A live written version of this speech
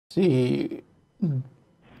See,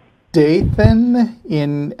 Dahtan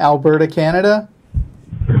in Alberta, Canada.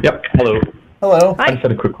 Yep. Hello. Hello. I just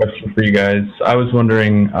had a quick question for you guys. I was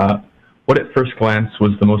wondering what at first glance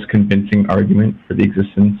was the most convincing argument for the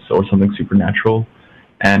existence or something supernatural,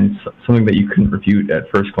 and something that you couldn't refute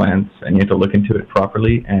at first glance and you had to look into it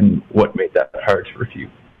properly, and what made that hard to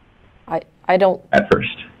refute? I don't... At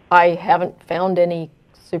first. I haven't found any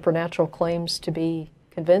supernatural claims to be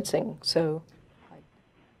convincing, so...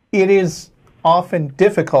 It is often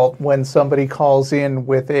difficult when somebody calls in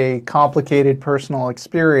with a complicated personal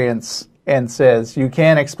experience and says, you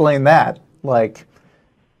can't explain that. Like,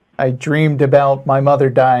 I dreamed about my mother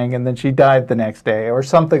dying and then she died the next day, or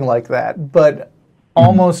something like that. But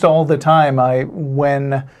almost all the time,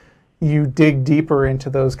 when you dig deeper into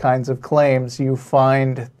those kinds of claims, you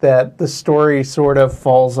find that the story sort of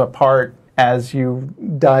falls apart as you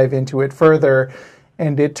dive into it further.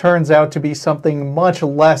 And it turns out to be something much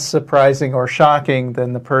less surprising or shocking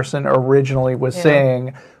than the person originally was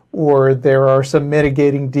saying. Or there are some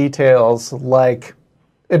mitigating details like,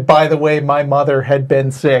 by the way, my mother had been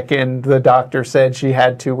sick and the doctor said she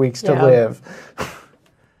had 2 weeks to live.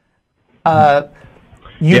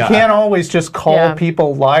 You can't always just call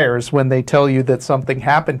people liars when they tell you that something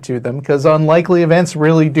happened to them, because unlikely events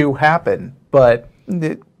really do happen. But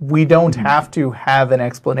we don't have to have an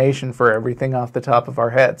explanation for everything off the top of our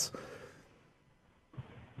heads.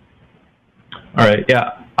 All right,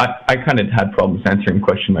 yeah. I kind of had problems answering the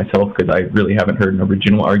question myself because I really haven't heard an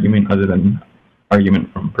original argument other than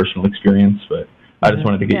argument from personal experience, but I just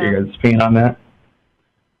wanted to get your guys' opinion on that.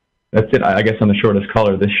 That's it. I guess I'm the shortest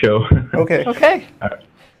caller of this show. Okay. Okay. All right.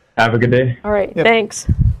 Have a good day. All right, thanks.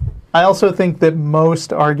 I also think that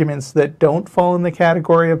most arguments that don't fall in the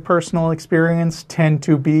category of personal experience tend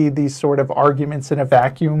to be these sort of arguments in a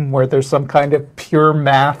vacuum where there's some kind of pure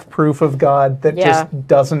math proof of God that just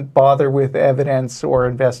doesn't bother with evidence or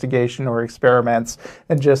investigation or experiments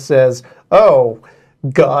and just says, oh,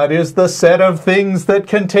 God is the set of things that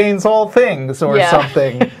contains all things or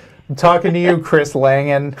something. I'm talking to you, Chris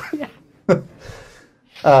Langan.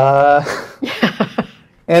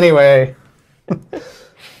 Anyway.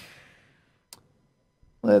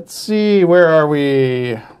 Let's see, where are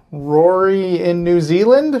we? Rory in New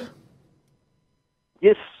Zealand?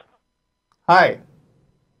 Yes. Hi.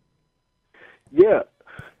 Yeah.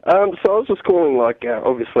 So I was just calling,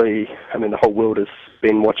 obviously, I mean, the whole world has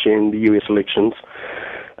been watching the US elections.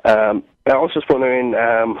 I was just wondering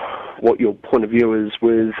what your point of view is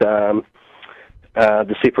with the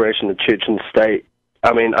separation of church and state.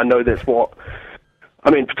 I mean, I know that's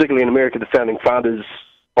particularly in America, the founding fathers,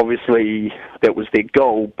 obviously, that was their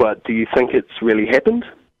goal, but do you think it's really happened?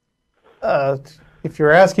 If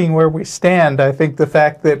you're asking where we stand, I think the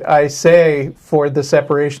fact that I say for the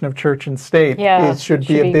separation of church and state should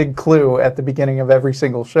be a big clue at the beginning of every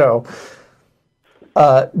single show.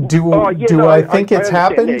 Do I think it's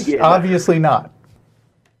happened? Obviously not.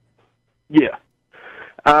 Yeah.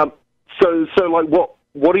 So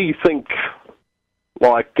what do you think,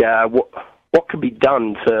 what could be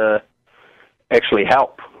done to actually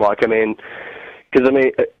help? It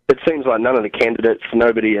seems like none of the candidates,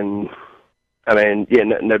 nobody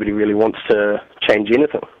really wants to change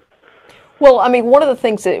anything. Well, I mean, one of the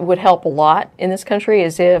things that would help a lot in this country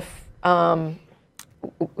is if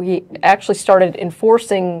we actually started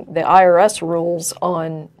enforcing the IRS rules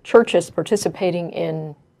on churches participating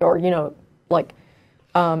in, or,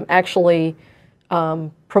 actually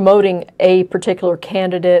promoting a particular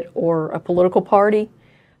candidate or a political party.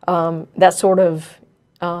 That sort of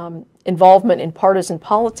involvement in partisan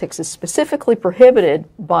politics is specifically prohibited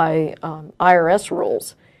by IRS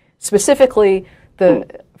rules. Specifically, the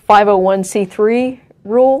 501c3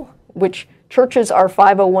 rule, which churches are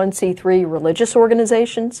 501c3 religious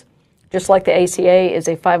organizations, just like the ACA is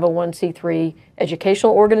a 501c3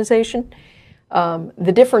 educational organization.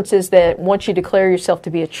 The difference is that once you declare yourself to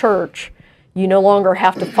be a church, you no longer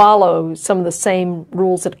have to follow some of the same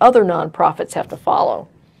rules that other nonprofits have to follow.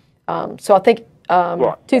 So I think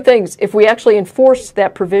two things. If we actually enforced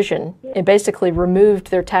that provision and basically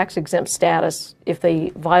removed their tax-exempt status if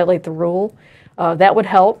they violate the rule, that would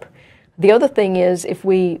help. The other thing is if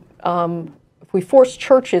we force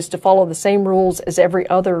churches to follow the same rules as every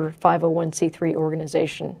other 501c3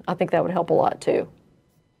 organization, I think that would help a lot too.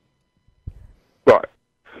 Right.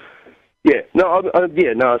 Yeah. No. So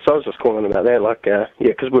I was just calling about that.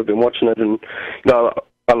 Because we've been watching it, and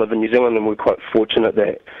I live in New Zealand, and we're quite fortunate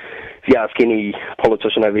that if you ask any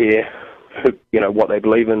politician over here, what they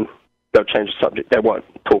believe in, they'll change the subject. They won't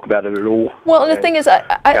talk about it at all. Well, and the thing is,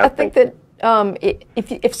 I think that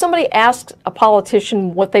if somebody asks a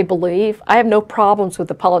politician what they believe, I have no problems with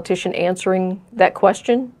the politician answering that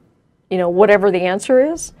question, whatever the answer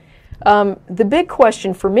is. The big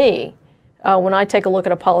question for me, when I take a look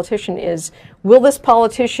at a politician is, will this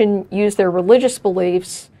politician use their religious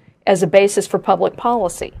beliefs as a basis for public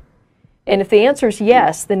policy? And if the answer is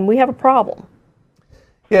yes, then we have a problem.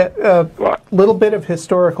 Yeah, a little bit of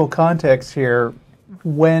historical context here.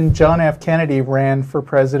 When John F. Kennedy ran for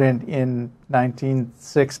president in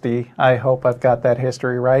 1960, I hope I've got that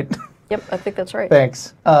history right. Yep, I think that's right.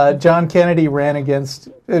 Thanks. John Kennedy ran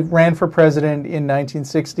for president in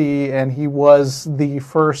 1960, and he was the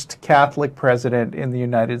first Catholic president in the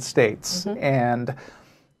United States. Mm-hmm. And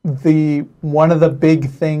one of the big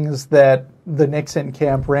things that the Nixon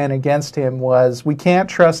camp ran against him was, we can't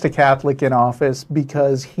trust a Catholic in office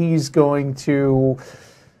because he's going to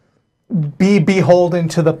be beholden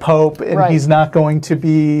to the Pope, and he's not going to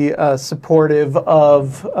be supportive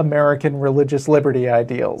of American religious liberty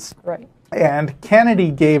ideals. Right. And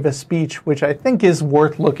Kennedy gave a speech which I think is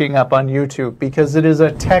worth looking up on YouTube, because it is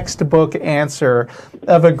a textbook answer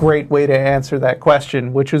of a great way to answer that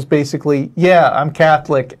question, which was basically, yeah, I'm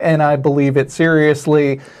Catholic and I believe it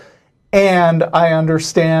seriously, and I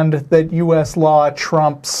understand that U.S. law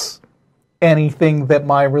trumps anything that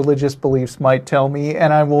my religious beliefs might tell me,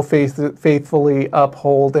 and I will faithfully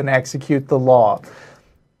uphold and execute the law.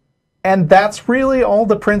 And that's really all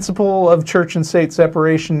the principle of church and state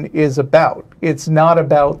separation is about. It's not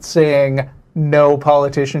about saying no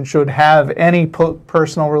politician should have any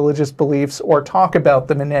personal religious beliefs or talk about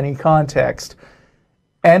them in any context.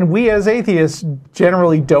 And we as atheists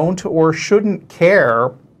generally don't or shouldn't care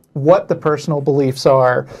what the personal beliefs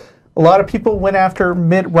are. A lot of people went after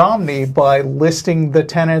Mitt Romney by listing the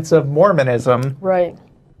tenets of Mormonism. Right.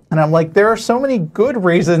 And I'm like, there are so many good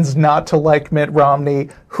reasons not to like Mitt Romney.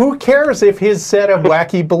 Who cares if his set of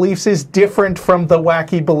wacky beliefs is different from the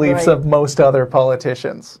wacky beliefs of most other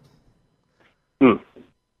politicians? Hmm.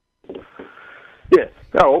 Yeah.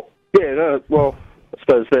 Oh, yeah. No, well, I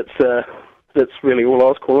suppose that's really all I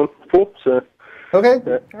was calling for. So. Okay.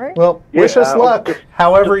 All right. Well, wish us luck.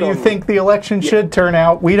 However you think the election should turn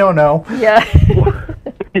out, we don't know. Yeah.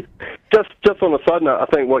 just on a side note, I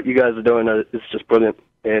think what you guys are doing is just brilliant,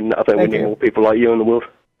 and I think we need more people like you in the world.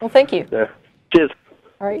 Well, thank you. Yeah. Cheers.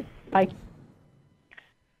 All right. Bye.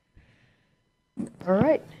 All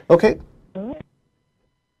right. Okay. All right.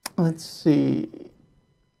 Let's see.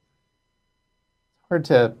 Hard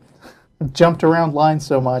to. I've jumped around lines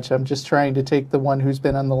so much. I'm just trying to take the one who's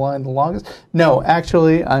been on the line the longest. No,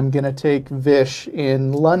 actually, I'm going to take Vish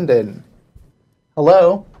in London.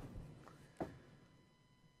 Hello?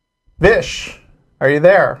 Vish, are you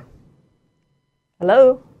there?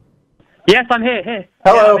 Hello? Yes, I'm here.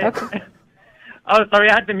 Hello. Yeah, okay. Oh, sorry,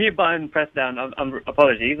 I had the mute button pressed down.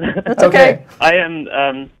 Apologies. That's okay. I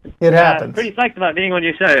am it happens. Pretty psyched about being on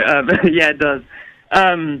your show. Yeah, it does.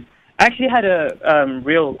 I actually had a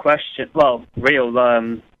real question. Well, real,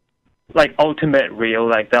 like ultimate real,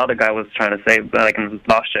 like the other guy was trying to say, like in the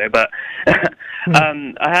last show. But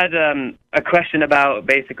I had a question about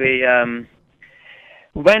basically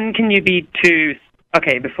when can you be too.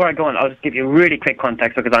 Okay, before I go on, I'll just give you a really quick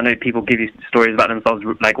context because I know people give you stories about themselves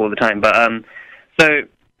like all the time. But so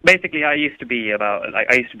basically, I used to be a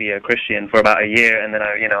Christian for about a year, and then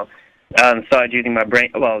I started using my brain.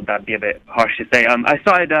 Well, that'd be a bit harsh to say. I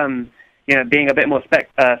started, being a bit more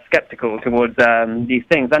skeptical towards these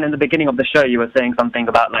things. And in the beginning of the show, you were saying something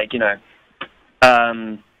about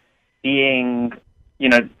being,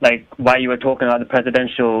 like why you were talking about the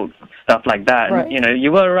presidential stuff like that. Right. And,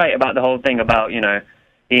 you were right about the whole thing about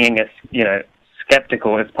being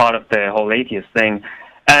skeptical as part of the whole atheist thing.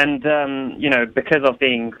 And because of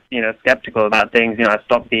being skeptical about things, I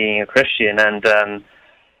stopped being a Christian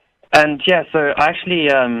and yeah, so I actually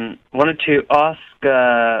wanted to ask,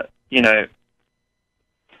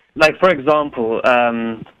 like for example,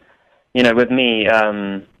 with me,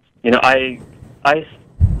 I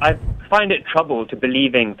find it trouble to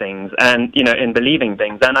believing things and in believing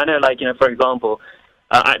things, and I know, like for example,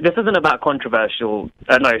 this isn't about controversial,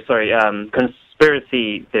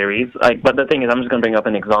 conspiracy theories. But the thing is, I'm just going to bring up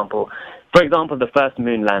an example. For example, the first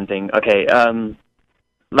moon landing. Okay,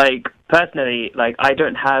 like personally, like I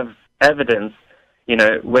don't have evidence,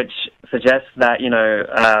 which suggests that,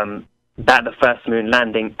 that the first moon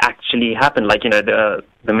landing actually happened, like, the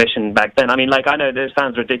mission back then. I mean, like, I know this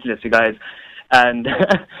sounds ridiculous, you guys, and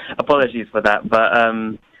apologies for that, but,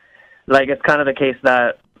 like, it's kind of the case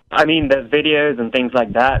that, I mean, there's videos and things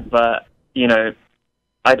like that, but,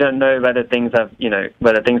 I don't know whether things have,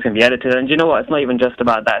 whether things can be edited, and you know what, it's not even just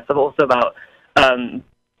about that, it's also about,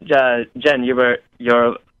 Jen, you're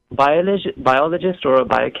a biologist or a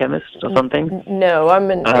biochemist or something? No,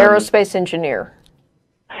 I'm an aerospace engineer.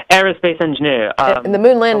 Aerospace engineer. And the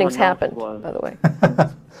moon landings happened, by the way.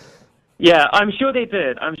 Yeah, I'm sure they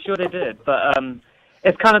did. But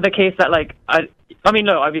it's kind of the case that, like, I mean,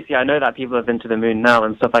 no, obviously I know that people have been to the moon now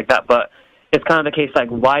and stuff like that, but it's kind of the case, like,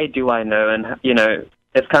 why do I know? And, you know,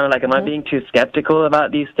 it's kind of like, am I being too skeptical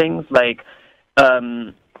about these things? Like,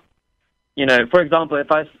 you know, for example,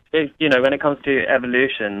 if you know, when it comes to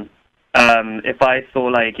evolution, if I saw,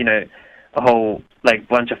 like, you know, a whole, like,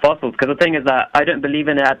 bunch of fossils, because the thing is that I don't believe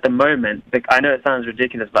in it at the moment. Like, I know it sounds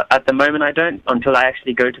ridiculous, but at the moment I don't, until I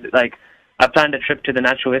actually go to, like, I planned a trip to the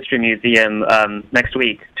Natural History Museum next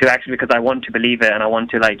week because I want to believe it, and I want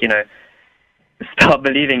to, like, you know, start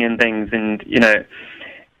believing in things. And, you know,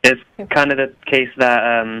 it's kind of the case that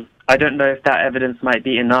I don't know if that evidence might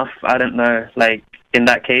be enough. I don't know. Like, in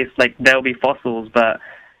that case, like, there'll be fossils, but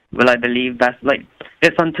will I believe that's, like,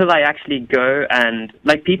 it's until I actually go and,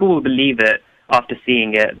 like, people will believe it after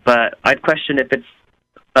seeing it, but I'd question if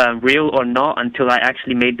it's real or not until I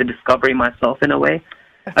actually made the discovery myself, in a way.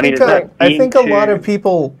 I think a lot of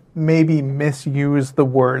people maybe misuse the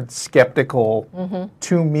word skeptical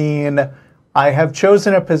to mean I have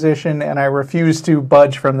chosen a position and I refuse to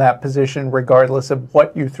budge from that position regardless of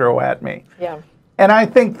what you throw at me. Yeah. And I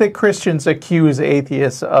think that Christians accuse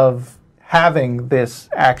atheists of having this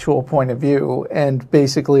actual point of view, and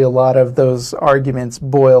basically a lot of those arguments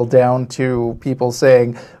boil down to people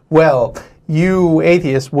saying, well, you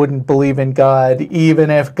atheists wouldn't believe in God even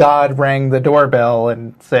if God rang the doorbell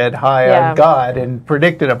and said, hi, I'm God, and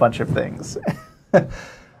predicted a bunch of things. But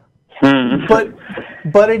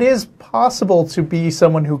it is possible to be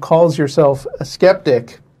someone who calls yourself a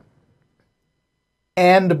skeptic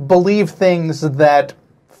and believe things that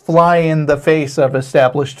fly in the face of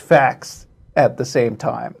established facts at the same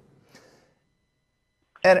time.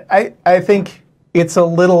 And I think it's a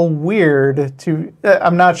little weird to,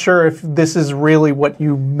 I'm not sure if this is really what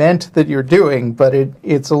you meant that you're doing, but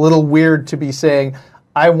it's a little weird to be saying,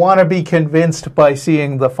 I want to be convinced by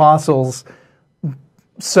seeing the fossils,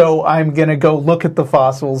 so I'm going to go look at the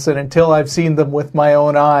fossils, and until I've seen them with my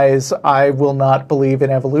own eyes, I will not believe in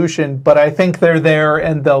evolution, but I think they're there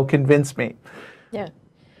and they'll convince me. Yeah.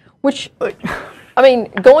 Which, I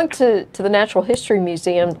mean, going to the Natural History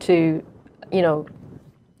Museum to, you know,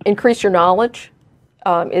 increase your knowledge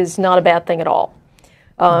is not a bad thing at all.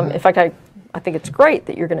 In fact, I think it's great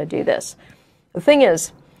that you're going to do this. The thing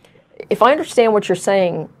is, if I understand what you're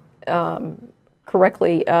saying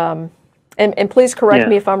correctly, and please correct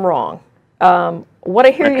me if I'm wrong, what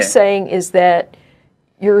I hear you saying is that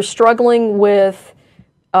you're struggling with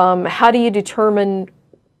how do you determine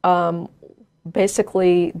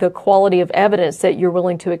basically the quality of evidence that you're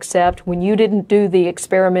willing to accept when you didn't do the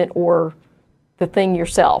experiment or the thing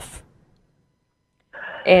yourself.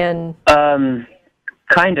 And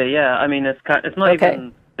kinda, yeah. I mean, it's not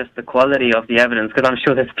even just the quality of the evidence, because I'm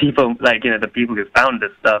sure there's people, like, you know, the people who found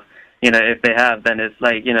this stuff, you know, if they have, then it's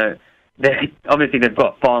like, you know, obviously they've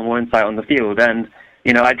got far more insight on the field, and,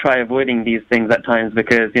 you know, I try avoiding these things at times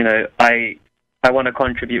because, you know, I want to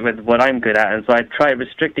contribute with what I'm good at, and so I try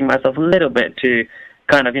restricting myself a little bit to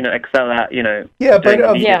kind of, you know, excel at, you know,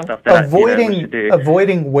 stuff that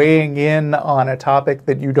avoiding weighing in on a topic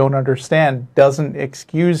that you don't understand doesn't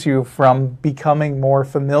excuse you from becoming more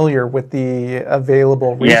familiar with the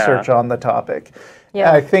available research on the topic.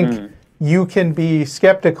 Yeah. I think you can be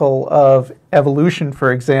skeptical of evolution,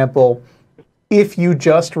 for example, if you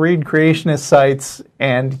just read creationist sites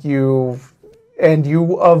and you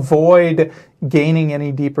avoid gaining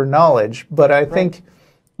any deeper knowledge. But I think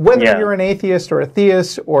whether you're an atheist or a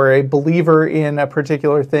theist or a believer in a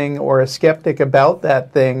particular thing or a skeptic about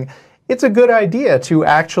that thing, it's a good idea to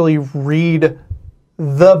actually read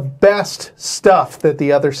the best stuff that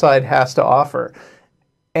the other side has to offer.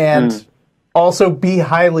 And also be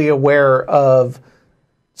highly aware of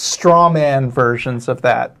straw man versions of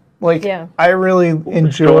that. Like, I really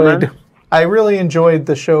enjoyed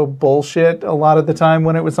the show Bullshit a lot of the time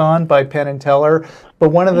when it was on by Penn and Teller. But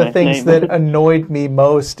one of the things that annoyed me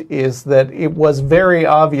most is that it was very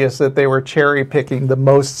obvious that they were cherry picking the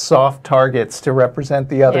most soft targets to represent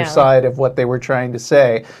the other side of what they were trying to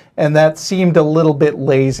say. And that seemed a little bit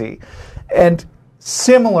lazy. And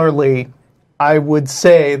similarly, I would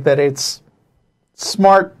say that it's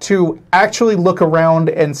smart to actually look around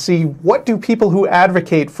and see what do people who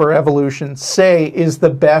advocate for evolution say is the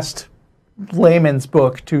best layman's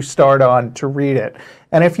book to start on to read it.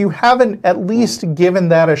 And if you haven't at least given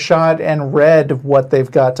that a shot and read what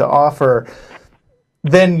they've got to offer,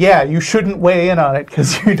 then yeah, you shouldn't weigh in on it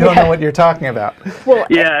because you don't know what you're talking about. Well,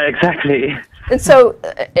 Yeah, exactly. and so,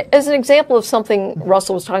 as an example of something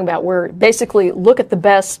Russell was talking about, where basically look at the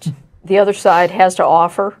best the other side has to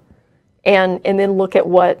offer, and then look at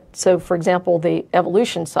what, so for example, the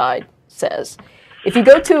evolution side says. If you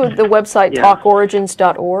go to the website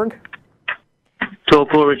talkorigins.org.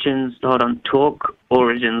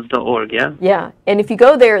 Talkorigins.org, yeah? Yeah, and if you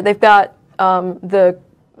go there, they've got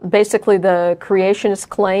basically the creationist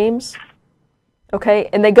claims, okay?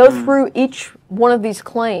 And they go through each one of these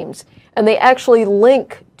claims, and they actually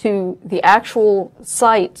link to the actual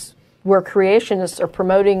sites where creationists are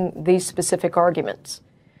promoting these specific arguments.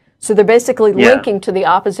 So they're basically linking to the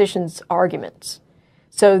opposition's arguments.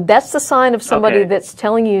 So that's the sign of somebody that's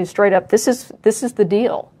telling you straight up, this is the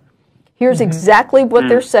deal. Here's exactly what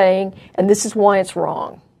they're saying, and this is why it's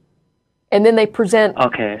wrong. And then they present,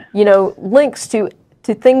 links to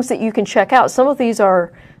things that you can check out. Some of these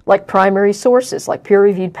are like primary sources, like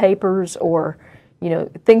peer-reviewed papers, or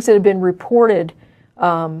things that have been reported,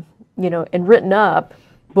 and written up,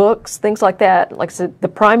 books, things like that. Like I said, the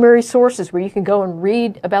primary sources where you can go and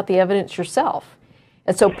read about the evidence yourself.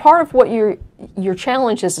 And so part of what your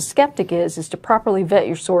challenge as a skeptic is to properly vet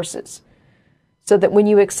your sources, so that when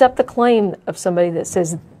you accept the claim of somebody that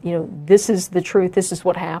says, this is the truth, this is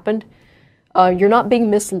what happened, you're not being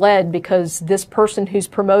misled because this person who's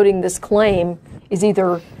promoting this claim is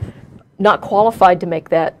either not qualified to make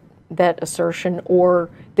that assertion, or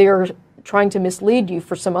they're trying to mislead you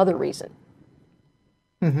for some other reason.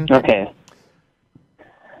 Okay.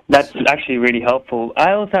 That's actually really helpful.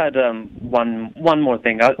 I also had one more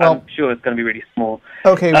thing. I'm sure it's going to be really small.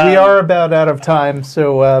 Okay, we are about out of time,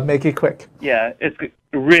 so make it quick. Yeah, it's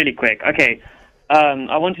really quick. Okay,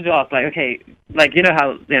 I wanted to ask, you know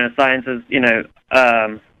how science is,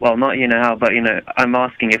 well, not how, but I'm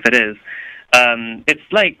asking if it is.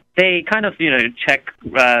 It's like they kind of check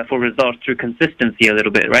for results through consistency a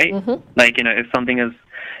little bit, right? Like if something is,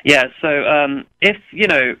 So if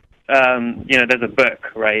there's a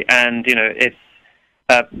book, right, and it's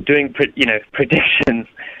doing predictions,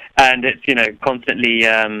 and it's constantly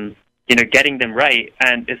getting them right,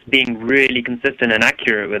 and it's being really consistent and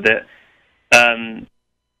accurate with it.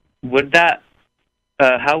 Would that?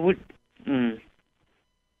 How would?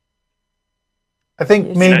 I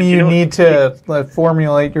think maybe you need to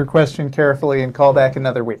formulate your question carefully and call back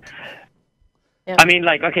another week. Yeah. I mean,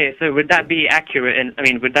 so would that be accurate? And I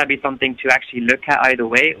mean, would that be something to actually look at either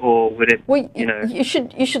way, or would it? Well, you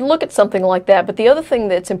should look at something like that. But the other thing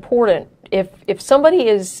that's important, if somebody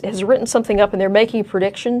has written something up and they're making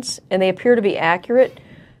predictions and they appear to be accurate,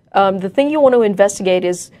 the thing you want to investigate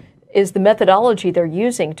is the methodology they're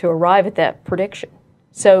using to arrive at that prediction.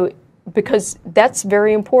 So, because that's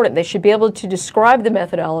very important. They should be able to describe the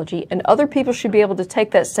methodology, and other people should be able to take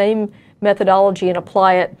that same methodology and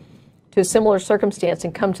apply it to a similar circumstance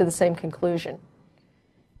and come to the same conclusion.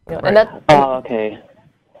 Right. And that. Okay.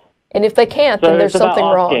 And if they can't, then there's something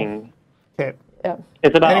wrong. Okay. Yeah.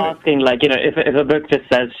 It's about asking, if a book just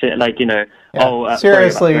says shit,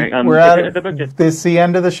 seriously, we're at this is the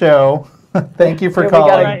end of the show. Thank you for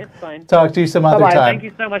calling. Right, it's fine. Talk to you some other time. Thank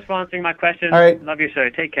you so much for answering my question. All right. Love your show.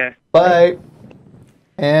 Take care. Bye.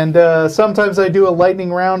 And sometimes I do a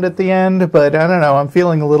lightning round at the end, but I don't know. I'm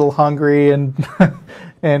feeling a little hungry and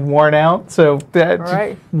and worn out. So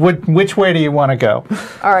which way do you want to go?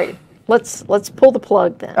 All right. Let's pull the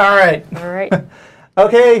plug then. All right. All right.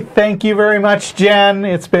 Okay. Thank you very much, Jen.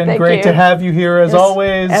 It's been great to have you here as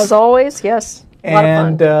always. As always, yes.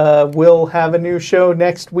 And we'll have a new show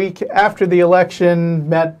next week after the election.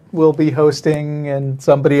 Matt will be hosting and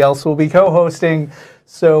somebody else will be co-hosting.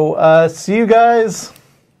 So see you guys.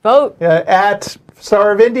 Vote. At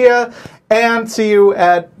Star of India, and see you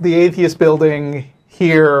at the Atheist Building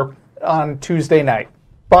here on Tuesday night.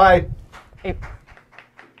 Bye. Hey.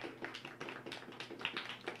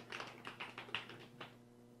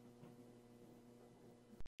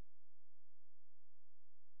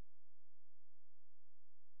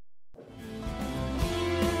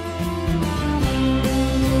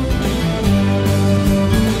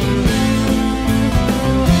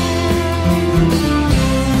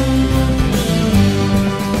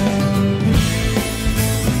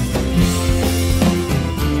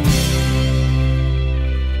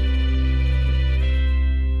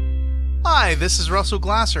 Hi, this is Russell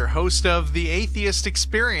Glasser, host of The Atheist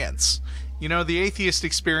Experience. You know, the Atheist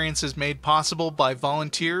Experience is made possible by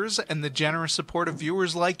volunteers and the generous support of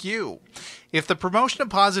viewers like you. If the promotion of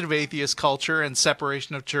positive atheist culture and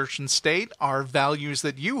separation of church and state are values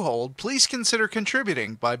that you hold, please consider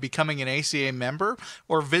contributing by becoming an ACA member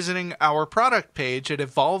or visiting our product page at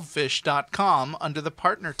evolvefish.com under the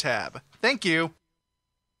Partner tab. Thank you.